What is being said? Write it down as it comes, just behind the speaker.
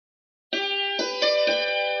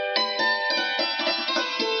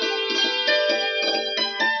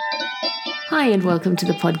Hi and welcome to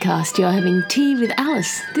the podcast. You're having tea with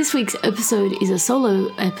Alice. This week's episode is a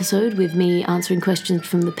solo episode with me answering questions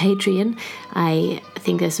from the Patreon. I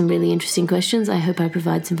think there's some really interesting questions. I hope I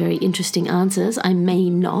provide some very interesting answers. I may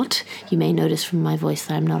not. You may notice from my voice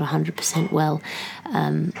that I'm not 100% well.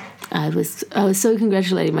 I was so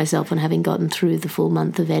congratulating myself on having gotten through the full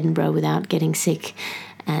month of Edinburgh without getting sick.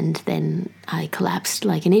 And then I collapsed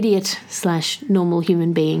like an idiot / normal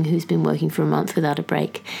human being who's been working for a month without a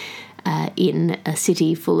break. In a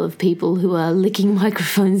city full of people who are licking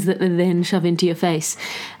microphones that they then shove into your face.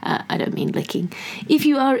 I don't mean licking. If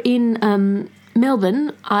you are in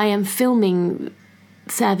Melbourne, I am filming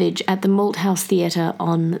Savage at the Malthouse Theatre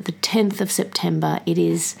on the 10th of September. It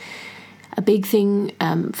is a big thing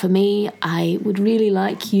for me. I would really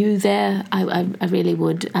like you there. I really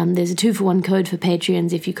would. There's a 2-for-1 code for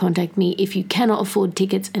Patreons if you contact me. If you cannot afford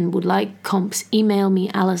tickets and would like comps, email me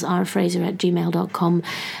alicefraser@gmail.com.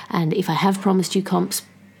 And if I have promised you comps,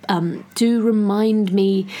 do remind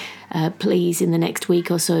me, please, in the next week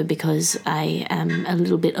or so, because I am a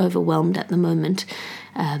little bit overwhelmed at the moment.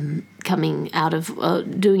 Coming out of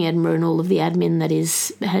doing Edinburgh and all of the admin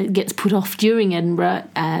that gets put off during Edinburgh.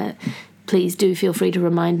 Please do feel free to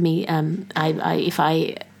remind me. I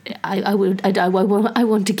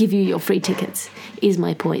want to give you your free tickets, is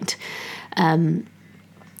my point. All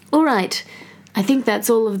right. I think that's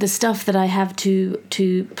all of the stuff that I have to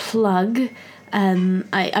plug.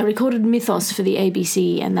 I recorded Mythos for the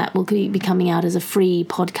ABC, and that will be coming out as a free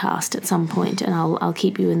podcast at some point, and I'll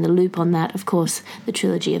keep you in the loop on that. Of course, the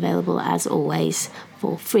trilogy available, as always,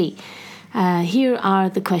 for free. Here are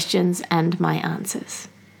the questions and my answers.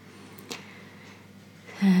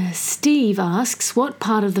 Steve asks, what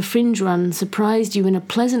part of the Fringe run surprised you in a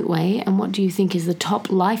pleasant way, and what do you think is the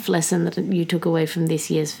top life lesson that you took away from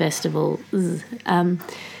this year's festival?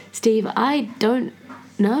 Steve, I don't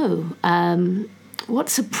know. What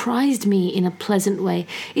surprised me in a pleasant way?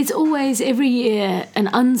 It's always, every year, an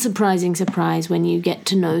unsurprising surprise when you get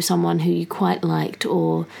to know someone who you quite liked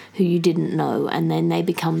or who you didn't know, and then they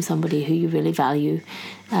become somebody who you really value,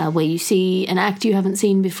 where you see an act you haven't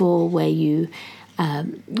seen before, where you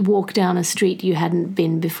walk down a street you hadn't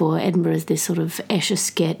been before. Edinburgh is this sort of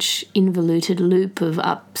Escher-sketch involuted loop of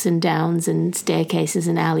ups and downs and staircases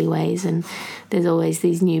and alleyways, and there's always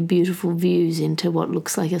these new beautiful views into what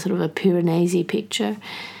looks like a sort of a Piranesi picture.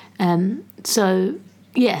 So,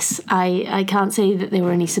 yes, I can't say that there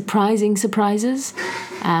were any surprising surprises,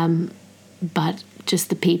 but just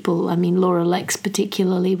the people. I mean, Laura Lex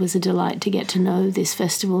particularly was a delight to get to know this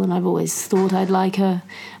festival, and I've always thought I'd like her.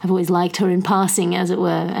 I've always liked her in passing, as it were,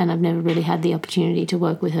 and I've never really had the opportunity to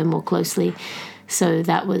work with her more closely. So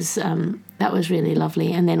that was really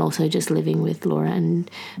lovely. And then also just living with Laura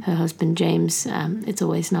and her husband James. It's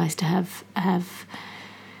always nice to have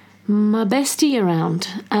my bestie around.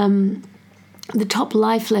 The top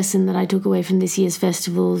life lesson that I took away from this year's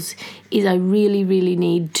festivals is I really, really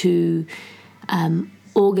need to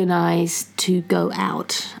organise to go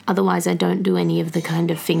out. Otherwise, I don't do any of the kind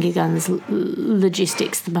of finger guns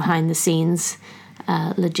logistics, the behind the scenes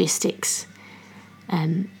logistics.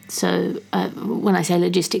 So when I say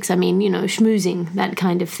logistics, I mean, schmoozing, that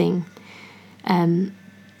kind of thing.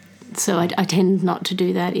 So I tend not to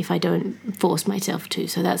do that if I don't force myself to.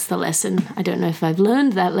 So that's the lesson. I don't know if I've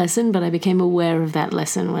learned that lesson, but I became aware of that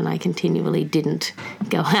lesson when I continually didn't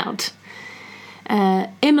go out.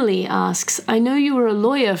 Emily asks, I know you were a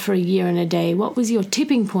lawyer for a year and a day. What was your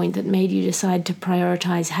tipping point that made you decide to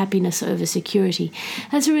prioritise happiness over security?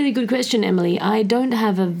 That's a really good question, Emily. I don't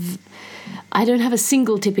have a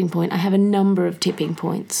single tipping point. I have a number of tipping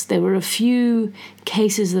points. There were a few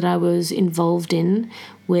cases that I was involved in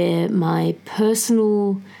where my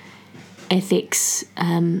personal ethics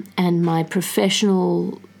and my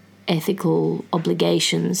professional ethical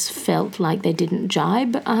obligations felt like they didn't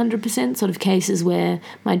jibe 100%, sort of cases where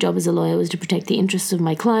my job as a lawyer was to protect the interests of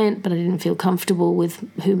my client, but I didn't feel comfortable with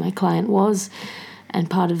who my client was. And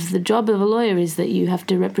part of the job of a lawyer is that you have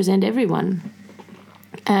to represent everyone.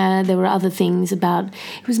 There were other things about,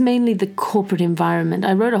 it was mainly the corporate environment.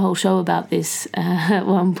 I wrote a whole show about this at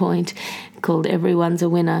one point called Everyone's a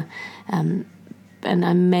Winner, and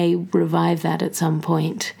I may revive that at some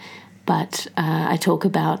point. But I talk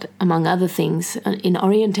about, among other things, in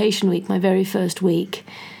Orientation Week, my very first week,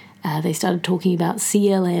 they started talking about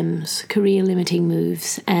CLMs, career limiting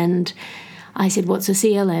moves. And I said, what's a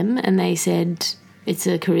CLM? And they said, it's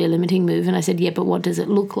a career limiting move. And I said, yeah, but what does it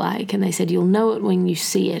look like? And they said, you'll know it when you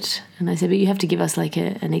see it. And I said, but you have to give us like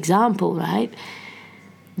an example, right?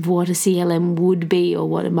 what a CLM would be or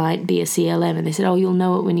what it might be a CLM. And they said, oh, you'll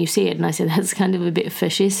know it when you see it. And I said, that's kind of a bit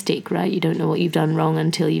fascistic, right? You don't know what you've done wrong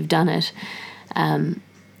until you've done it.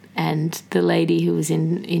 And the lady who was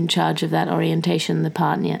in charge of that orientation, the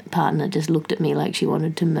partner just looked at me like she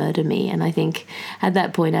wanted to murder me. And I think at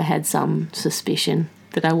that point I had some suspicion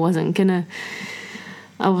that I wasn't gonna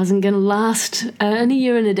last. And a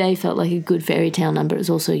year and a day felt like a good fairy tale number. It was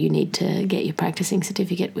also, you need to get your practicing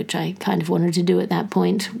certificate, which I kind of wanted to do at that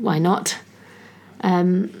point. Why not?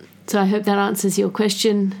 So I hope that answers your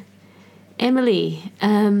question, Emily.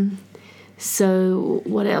 So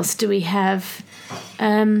what else do we have?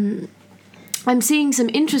 I'm seeing some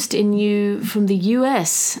interest in you from the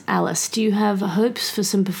US, Alice. Do you have hopes for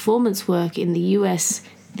some performance work in the US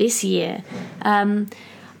this year?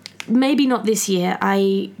 Maybe not this year.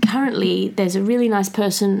 There's a really nice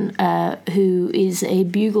person who is a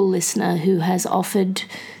Bugle listener who has offered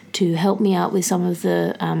to help me out with some of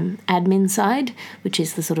the admin side, which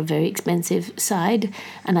is the sort of very expensive side,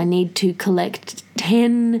 and I need to collect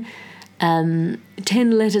 10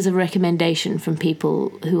 letters of recommendation from people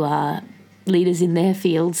who are leaders in their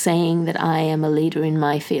field saying that I am a leader in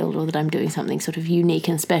my field or that I'm doing something sort of unique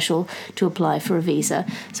and special to apply for a visa.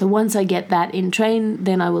 So once I get that in train,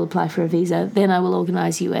 then I will apply for a visa. Then I will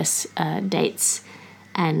organise US dates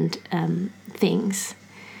and things.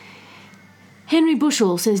 Henry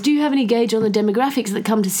Bushell says, do you have any gauge on the demographics that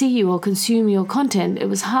come to see you or consume your content? It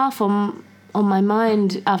was half on my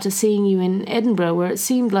mind after seeing you in Edinburgh, where it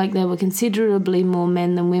seemed like there were considerably more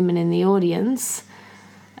men than women in the audience.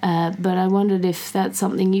 But I wondered if that's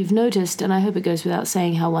something you've noticed, and I hope it goes without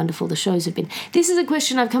saying how wonderful the shows have been. This is a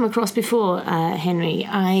question I've come across before, Henry.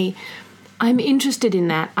 I'm interested in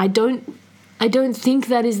that. I don't think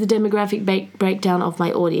that is the demographic breakdown of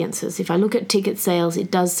my audiences. If I look at ticket sales, it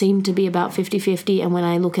does seem to be about 50-50, and when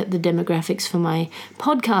I look at the demographics for my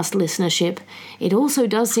podcast listenership, it also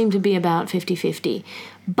does seem to be about 50-50.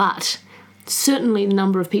 But certainly the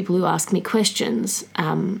number of people who ask me questions,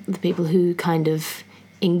 the people who kind of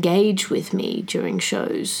engage with me during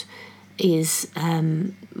shows, is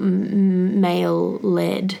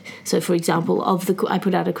male-led. So, for example, I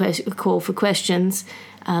put out a call for questions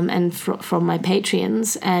and from my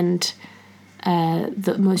Patreons, and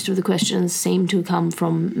most of the questions seem to come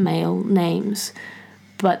from male names,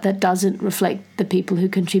 but that doesn't reflect the people who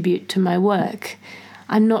contribute to my work.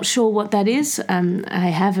 I'm not sure what that is. I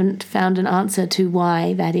haven't found an answer to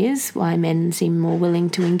why that is, why men seem more willing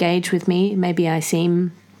to engage with me. Maybe I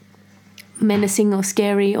seem menacing or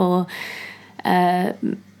scary, or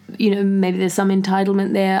maybe there's some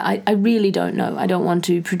entitlement there. I really don't know. I don't want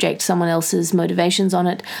to project someone else's motivations on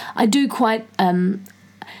it. I do quite, in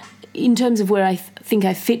terms of where I think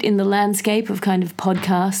I fit in the landscape of kind of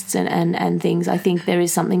podcasts and things, I think there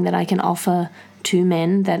is something that I can offer to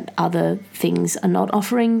men that other things are not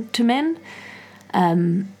offering to men,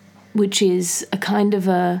 which is a kind of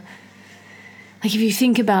a, like, if you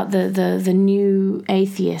think about the new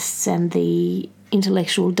atheists and the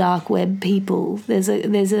intellectual dark web people, there's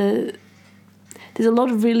a lot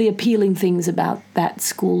of really appealing things about that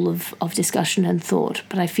school of discussion and thought,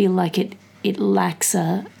 but I feel like it lacks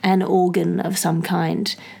an organ of some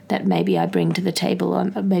kind that maybe I bring to the table, or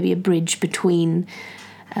maybe a bridge between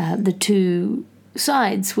the two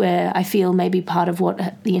sides, where I feel maybe part of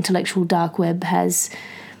what the intellectual dark web has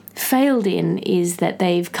failed in is that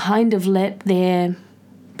they've kind of let their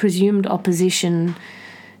presumed opposition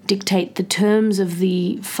dictate the terms of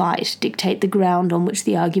the fight, dictate the ground on which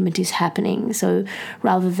the argument is happening. So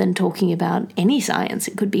rather than talking about any science,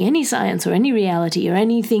 it could be any science or any reality or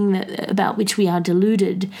anything about which we are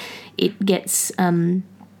deluded, it gets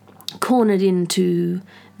cornered into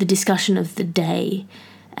the discussion of the day,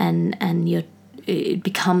 and it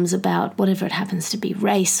becomes about whatever it happens to be,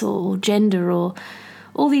 race or gender or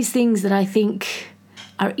all these things that I think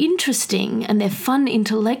are interesting, and they're fun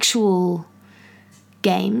intellectual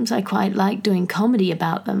games. I quite like doing comedy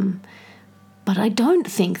about them, but I don't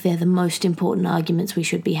think they're the most important arguments we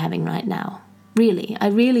should be having right now. Really. I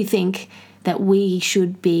really think that we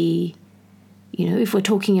should be, if we're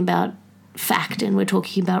talking about fact and we're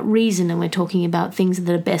talking about reason and we're talking about things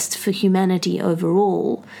that are best for humanity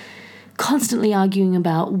overall, constantly arguing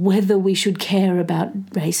about whether we should care about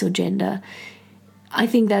race or gender, I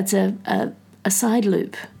think that's a side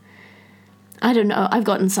loop. I don't know. I've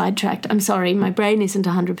gotten sidetracked. I'm sorry. My brain isn't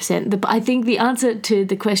 100%. I think the answer to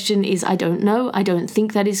the question is I don't know. I don't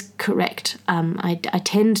think that is correct. I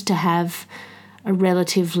tend to have a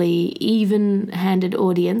relatively even-handed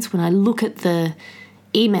audience when I look at the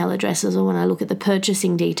email addresses or when I look at the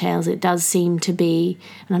purchasing details, it does seem to be,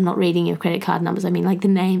 and I'm not reading your credit card numbers, I mean like the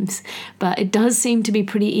names, but it does seem to be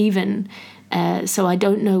pretty even. So I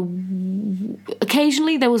don't know.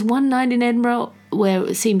 Occasionally there was one night in Edinburgh where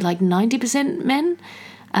it seemed like 90% men,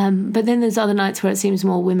 but then there's other nights where it seems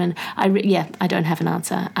more women. I don't have an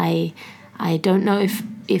answer. I don't know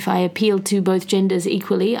if I appeal to both genders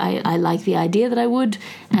equally. I like the idea that I would,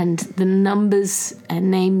 and the numbers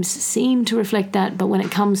and names seem to reflect that, but when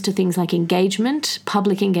it comes to things like engagement,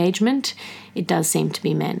 public engagement, it does seem to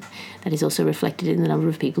be men. That is also reflected in the number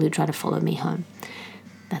of people who try to follow me home.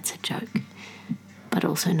 That's a joke, but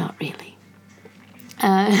also not really.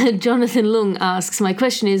 Jonathan Lung asks, my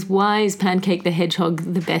question is, why is Pancake the Hedgehog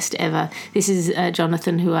the best ever? This is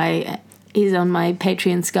Jonathan, who is on my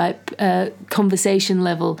Patreon Skype conversation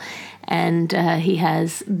level, and he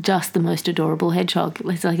has just the most adorable hedgehog.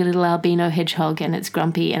 It's like a little albino hedgehog, and it's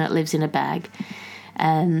grumpy, and it lives in a bag.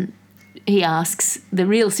 He asks, the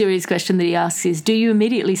real serious question that he asks is, do you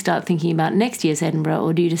immediately start thinking about next year's Edinburgh,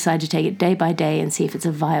 or do you decide to take it day by day and see if it's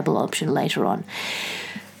a viable option later on?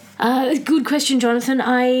 Good question, Jonathan.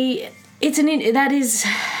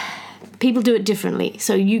 People do it differently.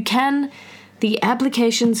 So the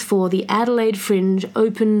applications for the Adelaide Fringe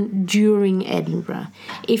open during Edinburgh.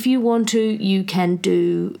 If you want to, you can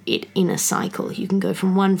do it in a cycle. You can go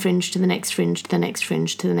from one fringe to the next fringe, to the next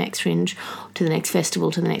fringe, to the next fringe, to the next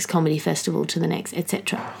festival, to the next comedy festival, to the next,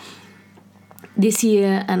 etc. This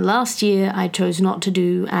year and last year, I chose not to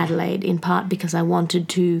do Adelaide, in part because I wanted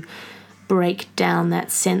to break down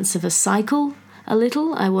that sense of a cycle a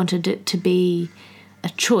little. I wanted it to be a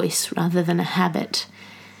choice rather than a habit.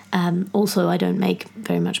 Also, I don't make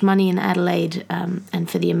very much money in Adelaide, and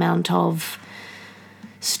for the amount of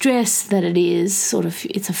stress that it is,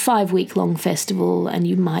 it's a 5-week-long festival, and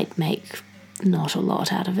you might make not a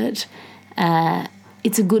lot out of it.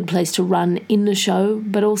 It's a good place to run in the show,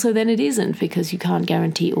 but also then it isn't, because you can't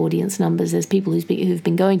guarantee audience numbers. There's people who've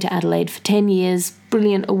been going to Adelaide for 10 years,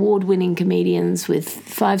 brilliant award-winning comedians with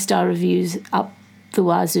 5-star reviews up the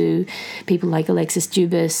wazoo, people like Alexis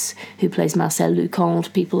Dubus, who plays Marcel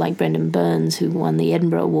Lucont, people like Brendan Burns, who won the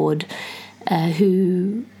Edinburgh Award,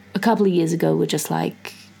 who a couple of years ago were just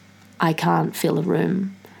like, I can't fill a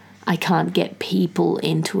room. I can't get people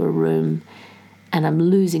into a room, and I'm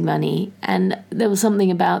losing money. And there was something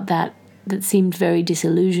about that seemed very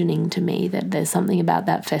disillusioning to me, that there's something about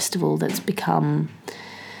that festival that's become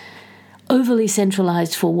overly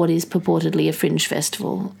centralised for what is purportedly a fringe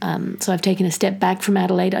festival. So I've taken a step back from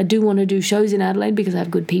Adelaide. I do want to do shows in Adelaide because I have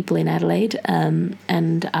good people in Adelaide, and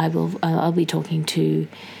I'll be talking to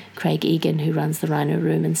Craig Egan, who runs the Rhino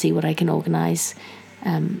Room, and see what I can organise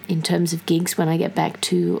in terms of gigs when I get back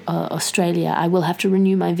to Australia. I will have to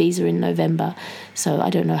renew my visa in November, so I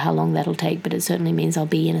don't know how long that'll take, but it certainly means I'll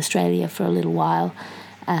be in Australia for a little while,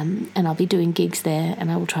 and I'll be doing gigs there, and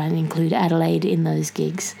I will try and include Adelaide in those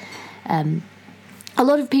gigs. A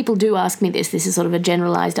lot of people do ask me this. This is sort of a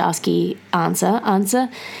generalised asky answer,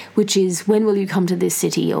 which is, when will you come to this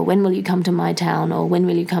city, or when will you come to my town, or when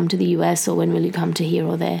will you come to the US, or when will you come to here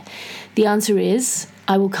or there? The answer is,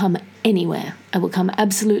 I will come anywhere. I will come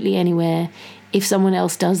absolutely anywhere if someone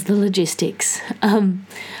else does the logistics. I'm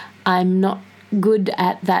not good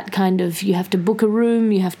at that kind of, you have to book a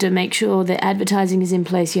room, you have to make sure that advertising is in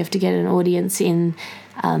place, you have to get an audience in.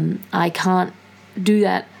 I can't do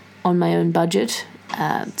that on my own budget.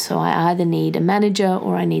 So I either need a manager,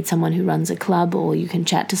 or I need someone who runs a club, or you can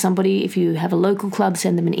chat to somebody. If you have a local club,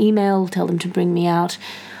 send them an email, tell them to bring me out,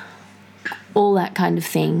 all that kind of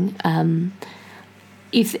thing. I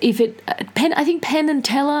think Penn and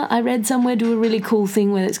Teller, I read somewhere, do a really cool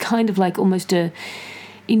thing where it's kind of like almost a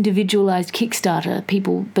individualized Kickstarter.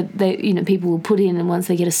 People will put in, and once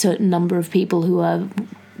they get a certain number of people who are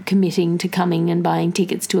committing to coming and buying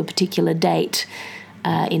tickets to a particular date,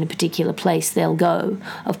 in a particular place, they'll go.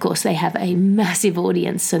 Of course, they have a massive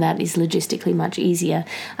audience, so that is logistically much easier.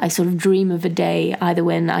 I sort of dream of a day, either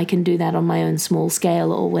when I can do that on my own small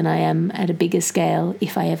scale, or when I am at a bigger scale,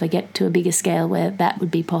 if I ever get to a bigger scale where that would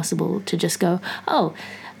be possible, to just go, oh,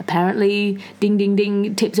 apparently, ding, ding,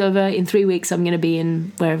 ding, tips over, in 3 weeks I'm going to be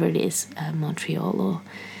in wherever it is, Montreal or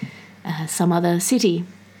some other city.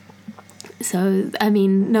 So, I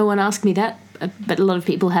mean, no one asked me that, but a lot of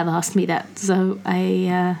people have asked me that, so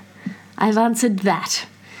I've answered that.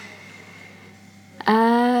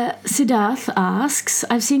 Siddharth asks,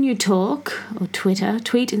 I've seen you talk, or tweet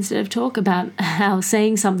instead of talk, about how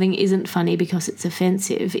saying something isn't funny because it's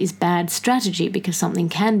offensive is bad strategy because something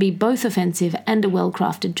can be both offensive and a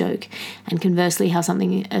well-crafted joke, and conversely how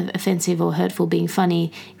something offensive or hurtful being funny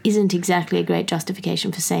isn't exactly a great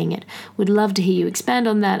justification for saying it. Would love to hear you expand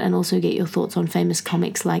on that and also get your thoughts on famous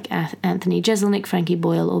comics like Anthony Jeselnik, Frankie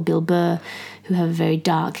Boyle or Bill Burr, who have a very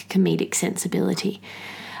dark comedic sensibility.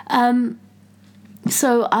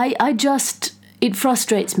 So it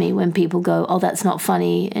frustrates me when people go, oh, that's not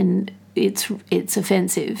funny and it's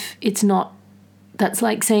offensive. It's not, that's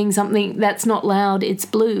like saying something that's not loud, it's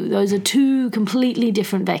blue. Those are two completely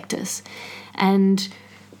different vectors. And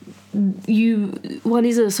one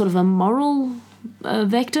is a sort of a moral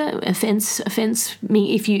vector. Offense,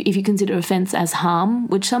 if you consider offense as harm,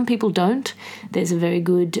 which some people don't. There's a very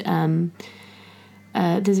good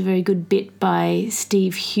bit by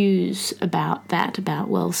Steve Hughes about that,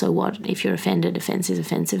 well, so what? If you're offended, offence is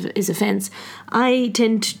offence. I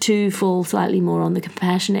tend to fall slightly more on the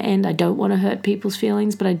compassionate end. I don't want to hurt people's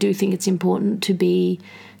feelings, but I do think it's important to be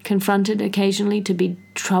confronted occasionally, to be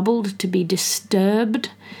troubled, to be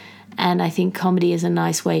disturbed. And I think comedy is a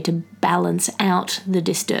nice way to balance out the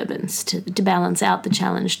disturbance, to balance out the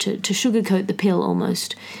challenge, to sugarcoat the pill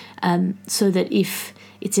almost, so that if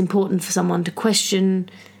it's important for someone to question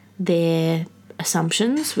their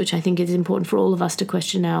assumptions, which I think is important for all of us to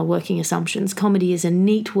question our working assumptions. Comedy is a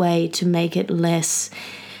neat way to make it less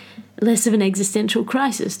of an existential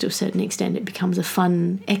crisis to a certain extent. It becomes a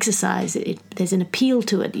fun exercise. There's an appeal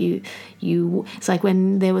to it. It's like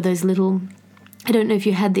when there were those little, I don't know if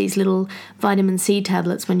you had these little vitamin C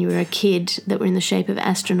tablets when you were a kid that were in the shape of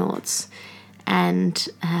astronauts, and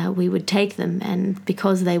we would take them, and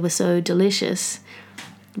because they were so delicious,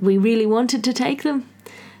 we really wanted to take them.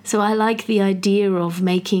 So I like the idea of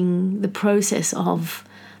making the process of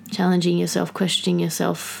challenging yourself, questioning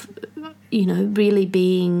yourself, really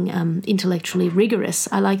being intellectually rigorous.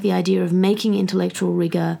 I like the idea of making intellectual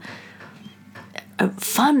rigor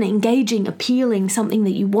fun, engaging, appealing, something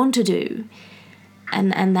that you want to do.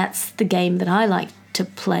 And that's the game that I like to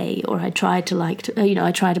play, or I try to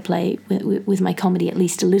play with my comedy at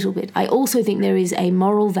least a little bit. I also think there is a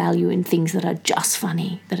moral value in things that are just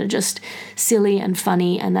funny, that are just silly and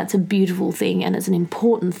funny, and that's a beautiful thing, and it's an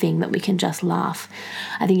important thing that we can just laugh.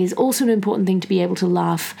 I think it's also an important thing to be able to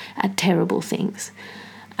laugh at terrible things.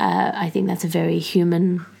 I think that's a very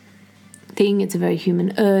human thing. It's a very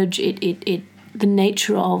human urge. The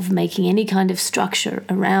nature of making any kind of structure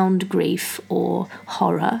around grief or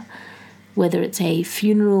horror, whether it's a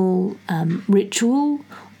funeral ritual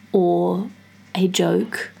or a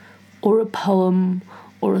joke or a poem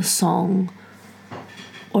or a song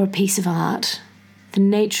or a piece of art, the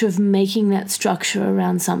nature of making that structure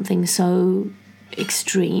around something so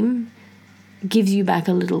extreme gives you back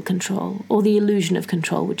a little control, or the illusion of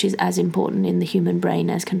control, which is as important in the human brain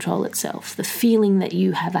as control itself. The feeling that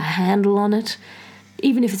you have a handle on it,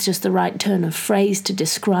 even if it's just the right turn of phrase to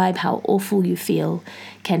describe how awful you feel,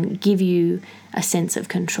 can give you a sense of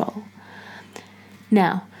control.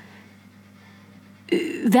 Now,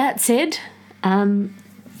 that said,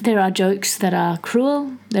 there are jokes that are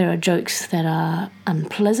cruel, there are jokes that are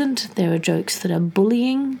unpleasant, there are jokes that are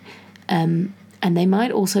bullying, and they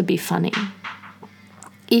might also be funny.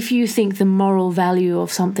 If you think the moral value of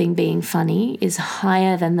something being funny is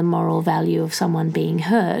higher than the moral value of someone being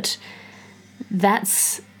hurt,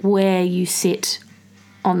 that's where you sit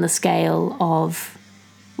on the scale of,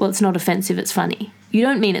 well, it's not offensive, it's funny. You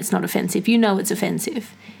don't mean it's not offensive. You know it's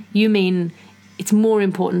offensive. You mean it's more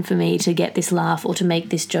important for me to get this laugh or to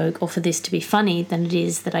make this joke or for this to be funny than it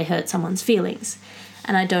is that I hurt someone's feelings.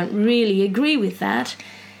 And I don't really agree with that.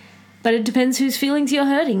 But it depends whose feelings you're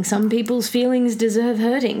hurting. Some people's feelings deserve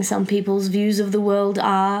hurting. Some people's views of the world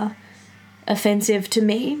are offensive to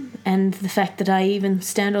me, and the fact that I even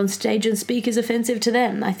stand on stage and speak is offensive to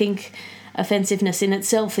them. I think offensiveness in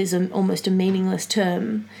itself is almost a meaningless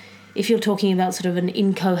term. If you're talking about sort of an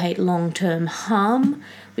inchoate long-term harm,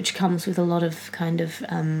 which comes with a lot of kind of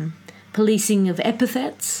policing of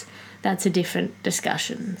epithets, that's a different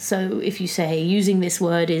discussion. So if you say using this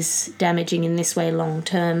word is damaging in this way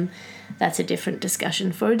long-term, that's a different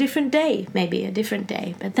discussion for a different day, maybe a different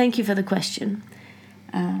day. But thank you for the question.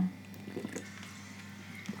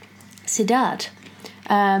 Siddharth.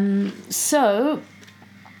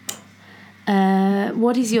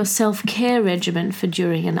 What is your self-care regimen for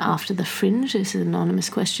during and after the Fringe? This is an anonymous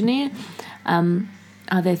question here.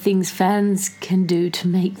 Are there things fans can do to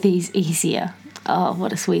make these easier? Oh,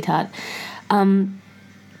 what a sweetheart. For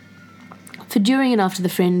during and after the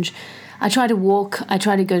Fringe, I try to walk. I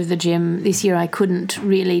try to go to the gym. This year I couldn't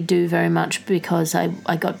really do very much because I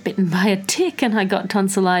got bitten by a tick and I got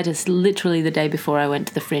tonsillitis literally the day before I went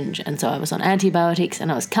to the Fringe. And so I was on antibiotics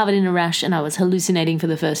and I was covered in a rash and I was hallucinating for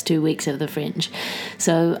the first 2 weeks of the Fringe.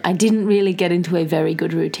 So I didn't really get into a very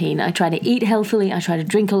good routine. I try to eat healthily. I try to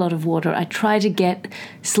drink a lot of water. I try to get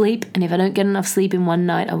sleep. And if I don't get enough sleep in one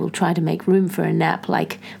night, I will try to make room for a nap,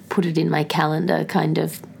 like put it in my calendar, kind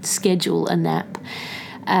of schedule a nap.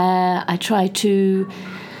 I try to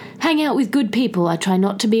hang out with good people. I try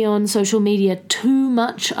not to be on social media too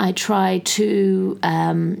much. I try to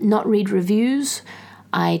not read reviews.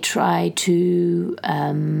 I try to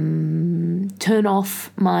turn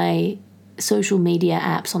off my social media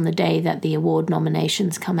apps on the day that the award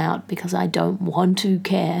nominations come out because I don't want to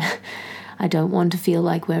care. I don't want to feel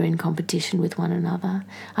like we're in competition with one another.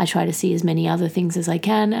 I try to see as many other things as I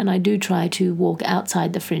can, and I do try to walk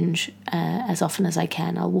outside the Fringe as often as I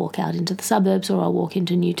can. I'll walk out into the suburbs or I'll walk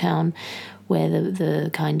into Newtown where the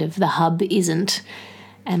kind of the hub isn't,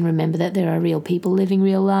 and remember that there are real people living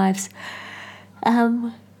real lives.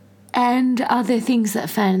 And are there things that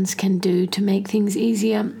fans can do to make things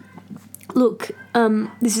easier? Look,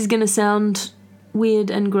 this is going to sound weird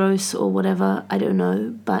and gross or whatever, I don't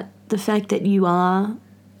know, but the fact that you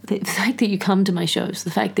come to my shows, the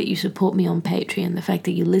fact that you support me on Patreon, the fact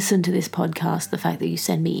that you listen to this podcast, the fact that you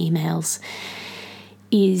send me emails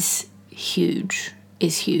is huge,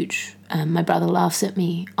 my brother laughs at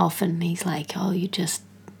me often. He's like, oh, you just,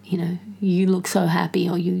 you look so happy,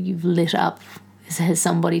 or you've lit up. Has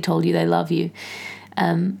somebody told you they love you?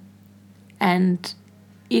 And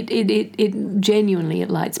it genuinely, it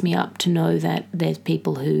lights me up to know that there's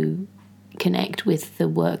people who connect with the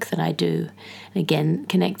work that I do. And again,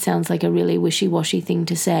 connect sounds like a really wishy-washy thing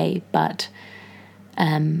to say, but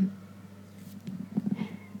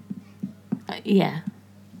yeah.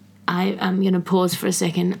 I'm going to pause for a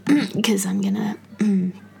second because I'm going to...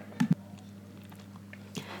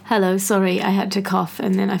 Hello, sorry, I had to cough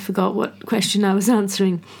and then I forgot what question I was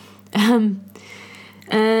answering. Rob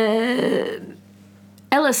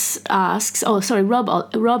Ellis asks,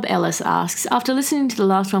 after listening to the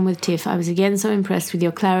last one with Tiff, I was again so impressed with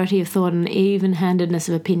your clarity of thought and even-handedness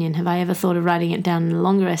of opinion. Have I ever thought of writing it down in a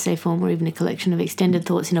longer essay form or even a collection of extended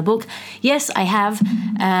thoughts in a book? Yes, I have.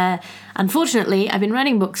 Unfortunately, I've been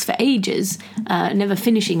writing books for ages, never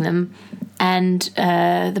finishing them. And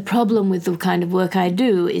the problem with the kind of work I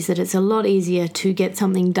do is that it's a lot easier to get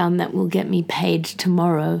something done that will get me paid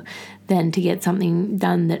tomorrow than to get something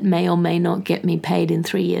done that may or may not get me paid in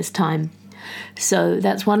 3 years' time. So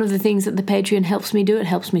that's one of the things that the Patreon helps me do. It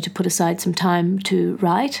helps me to put aside some time to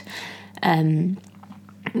write,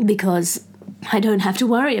 because I don't have to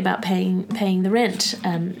worry about paying the rent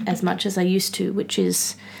as much as I used to, which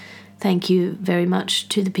is... Thank you very much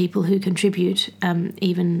to the people who contribute.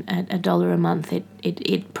 Even at $1 a month,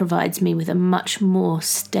 it provides me with a much more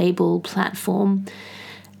stable platform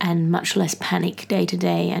and much less panic day to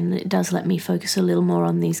day, and it does let me focus a little more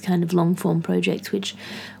on these kind of long-form projects, which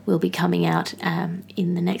will be coming out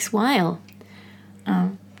in the next while.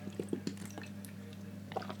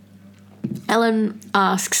 Ellen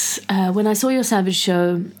asks, when I saw your Savage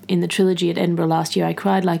show in the Trilogy at Edinburgh last year, I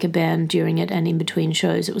cried like a bairn during it and in between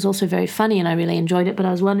shows. It was also very funny and I really enjoyed it, but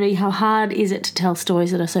I was wondering, how hard is it to tell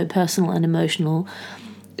stories that are so personal and emotional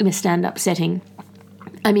in a stand-up setting?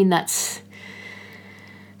 I mean, that's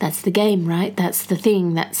the game, right? That's the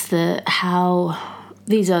thing. That's how...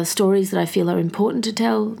 These are stories that I feel are important to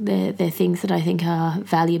tell. They're things that I think are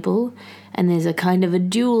valuable. And there's a kind of a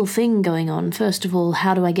dual thing going on. First of all,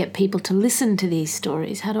 how do I get people to listen to these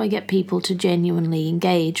stories? How do I get people to genuinely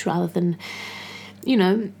engage rather than,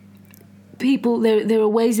 people... There are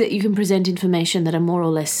ways that you can present information that are more or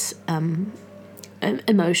less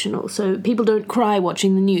emotional. So people don't cry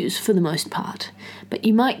watching the news for the most part. But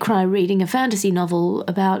you might cry reading a fantasy novel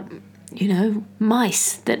about,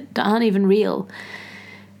 mice that aren't even real.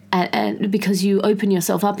 And because you open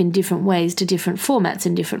yourself up in different ways to different formats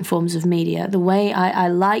and different forms of media. The way I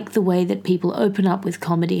like the way that people open up with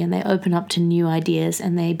comedy and they open up to new ideas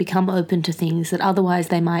and they become open to things that otherwise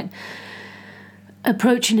they might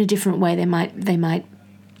approach in a different way. They might,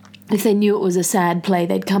 if they knew it was a sad play,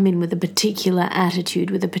 they'd come in with a particular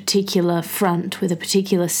attitude, with a particular front, with a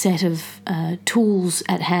particular set of tools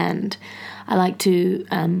at hand. I like to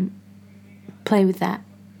play with that.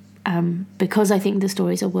 Because I think the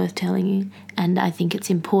stories are worth telling, and I think it's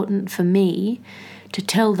important for me to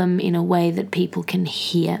tell them in a way that people can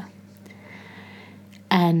hear.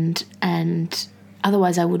 And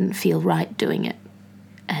otherwise I wouldn't feel right doing it.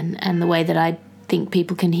 And the way that I think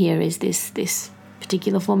people can hear is this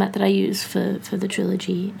particular format that I use for the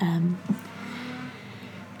trilogy.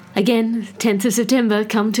 Again, 10th of September,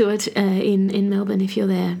 come to it in Melbourne if you're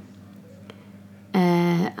there.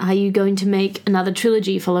 Are you going to make another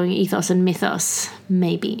trilogy following Ethos and Mythos?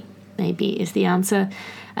 Maybe is the answer.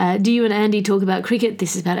 Do you and Andy talk about cricket?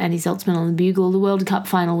 This is about Andy Zaltzman on the Bugle. The World Cup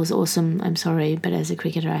final was awesome. I'm sorry, but as a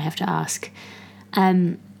cricketer I have to ask.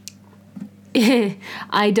 I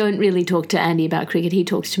don't really talk to Andy about cricket. He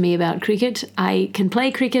talks to me about cricket. I can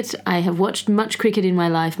play cricket. I have watched much cricket in my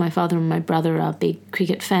life. My father and my brother are big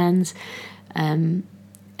cricket fans. And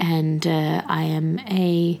I am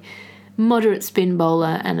a moderate spin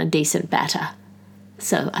bowler and a decent batter.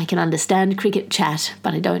 So I can understand cricket chat,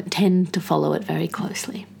 but I don't tend to follow it very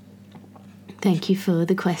closely. Thank you for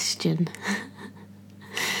the question.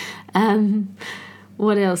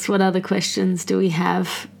 What else? What other questions do we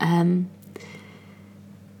have?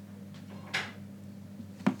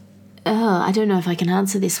 I don't know if I can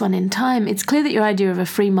answer this one in time. It's clear that your idea of a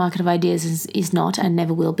free market of ideas is not and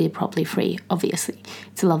never will be properly free, obviously.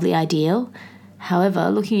 It's a lovely ideal. However,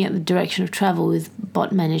 looking at the direction of travel with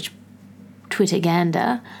bot-managed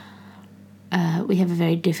Twittergander, we have a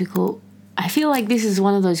very difficult... I feel like this is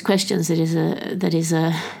one of those questions that is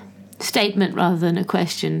a statement rather than a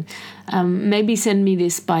question. Maybe send me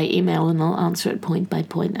this by email and I'll answer it point by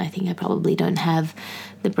point. I think I probably don't have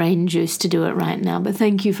the brain juice to do it right now, but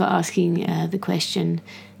thank you for asking the question,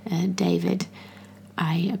 David.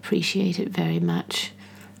 I appreciate it very much.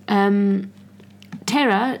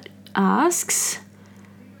 Tara asks,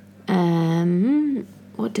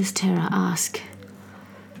 what does Tara ask?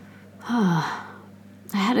 I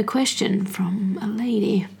had a question from a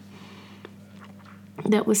lady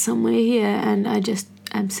that was somewhere here and I just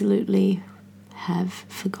absolutely have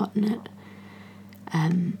forgotten it.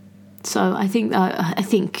 So I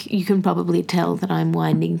think you can probably tell that I'm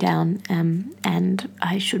winding down, and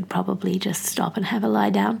I should probably just stop and have a lie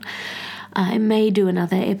down. I may do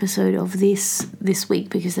another episode of this week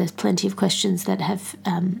because there's plenty of questions that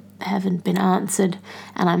haven't been answered,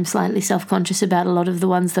 and I'm slightly self-conscious about a lot of the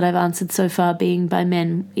ones that I've answered so far being by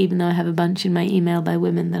men, even though I have a bunch in my email by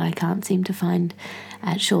women that I can't seem to find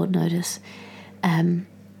at short notice.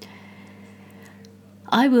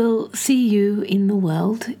 I will see you in the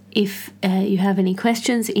world. If you have any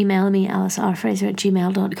questions, email me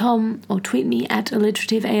alicerfraser@gmail.com or tweet me at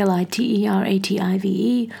alliterative,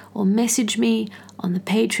 ALITERATIVE, or message me on the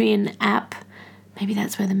Patreon app. Maybe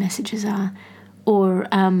that's where the messages are. Or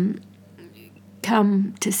come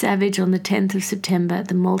to Savage on the 10th of September at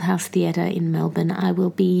the Malthouse Theatre in Melbourne. I will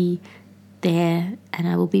be there and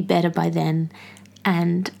I will be better by then.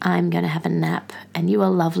 And I'm going to have a nap, and you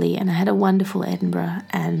are lovely, and I had a wonderful Edinburgh,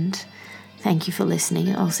 and thank you for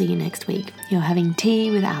listening. I'll see you next week. You're having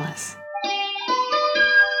tea with Alice.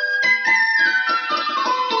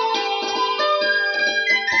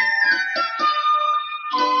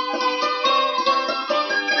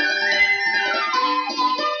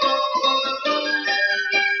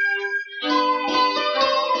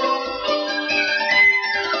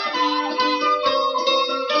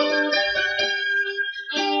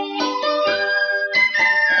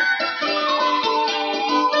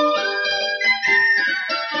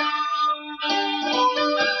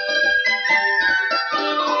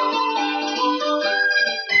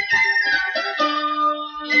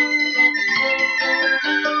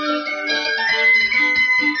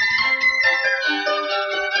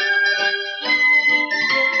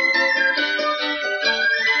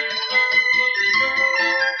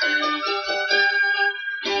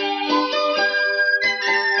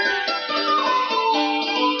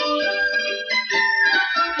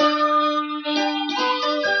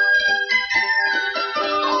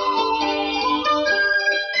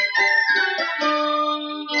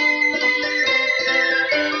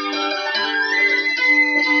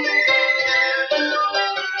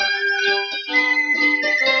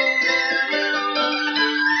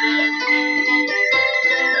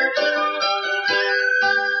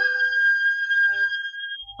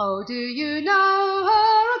 Oh, do you know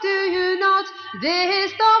her, or do you not?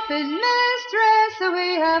 This dolphin mistress that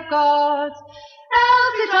we have got.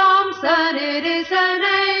 Elsie Thompson, it is her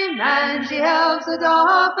name, and she helps the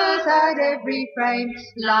dolphins at every frame.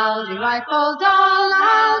 Loudy rifle doll,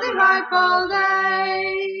 loudy rifle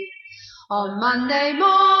day. On Monday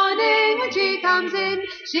morning when she comes in,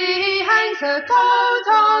 she hangs her coat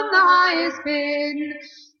on the highest pin.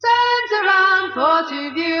 Turns around for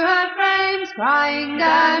to view her frames, crying,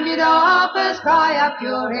 damn you dolphins, cry up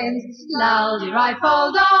your hens. Loudy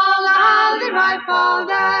rifle doll, loudy rifle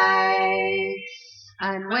day.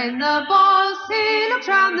 And when the boss he looks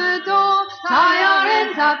round the door. Tie our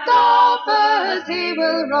ends up, doffers, he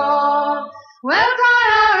will roar. Well, tie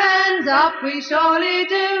our ends up, we surely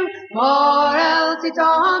do, for Elsie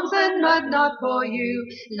Thompson, but not for you.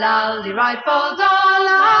 Laldy rifle doll,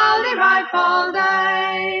 laldy rifle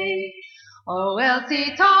day. Oh,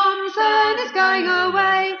 Elsie Thompson is going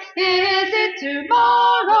away. Is it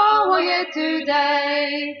tomorrow or yet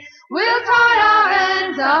today? We'll tie our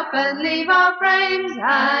ends up and leave our frames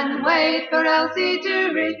and wait for Elsie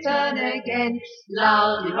to return again.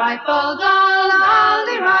 Laldy rifle doll,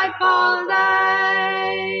 laldy rifle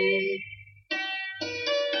day.